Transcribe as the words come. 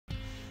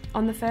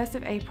On the 1st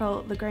of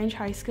April, the Grange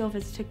High School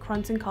visited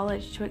Cronton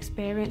College to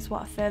experience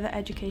what further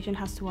education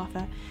has to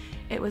offer.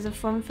 It was a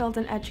fun-filled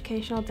and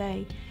educational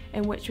day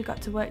in which we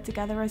got to work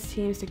together as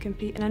teams to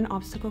compete in an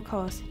obstacle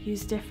course,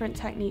 use different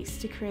techniques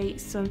to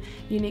create some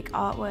unique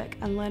artwork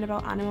and learn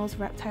about animals,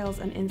 reptiles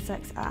and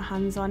insects at a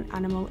hands-on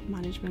animal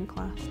management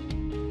class.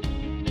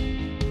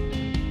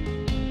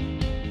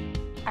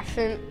 I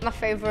think my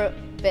favourite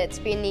bit's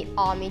been the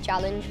army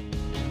challenge.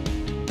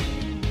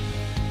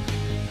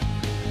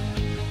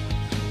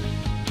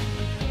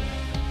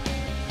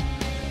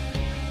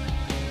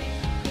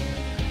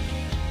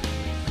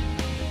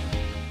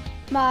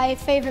 My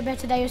favourite bit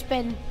today has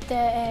been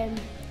the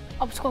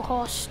obstacle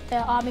course,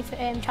 the army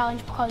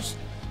challenge, because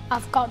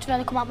I've got to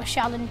really come out my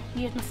shell and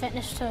use my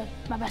fitness to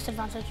my best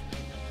advantage.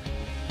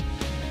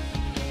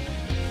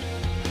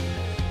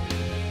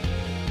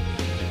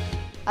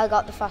 I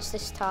got the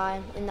fastest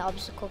time in the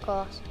obstacle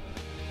course.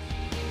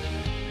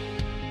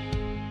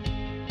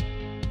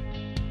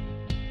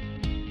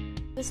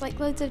 There's like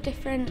loads of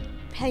different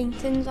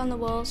paintings on the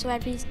wall, so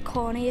every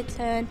corner you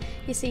turn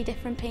you see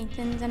different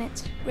paintings and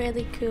it's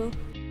really cool.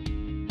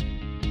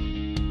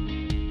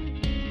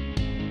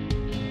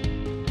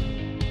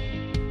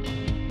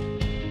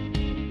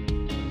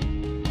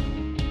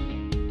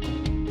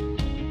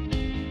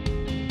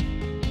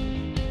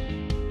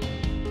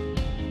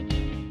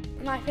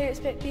 My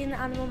favourite bit being the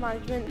animal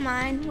management.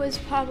 Mine was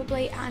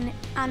probably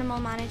animal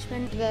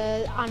management.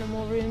 The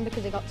animal room,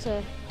 because I got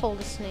to hold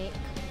a snake.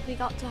 We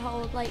got to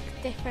hold like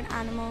different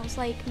animals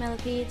like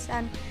millipedes,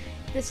 and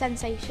the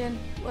sensation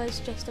was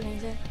just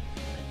amazing.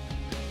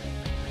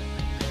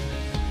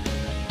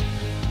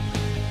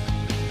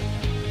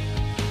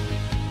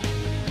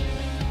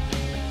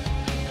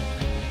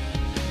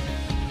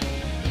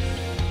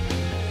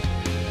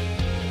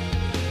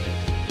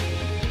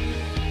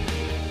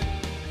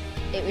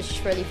 It was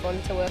just really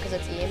fun to work as a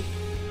team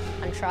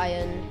and try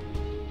and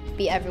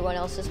beat everyone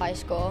else's high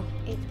score.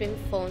 It's been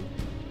fun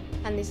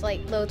and there's like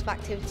loads of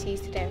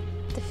activities to do.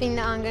 The thing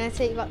that I'm going to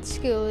take back to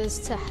school is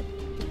to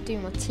do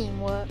more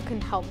teamwork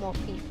and help more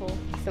people.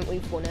 I think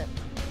we've won it.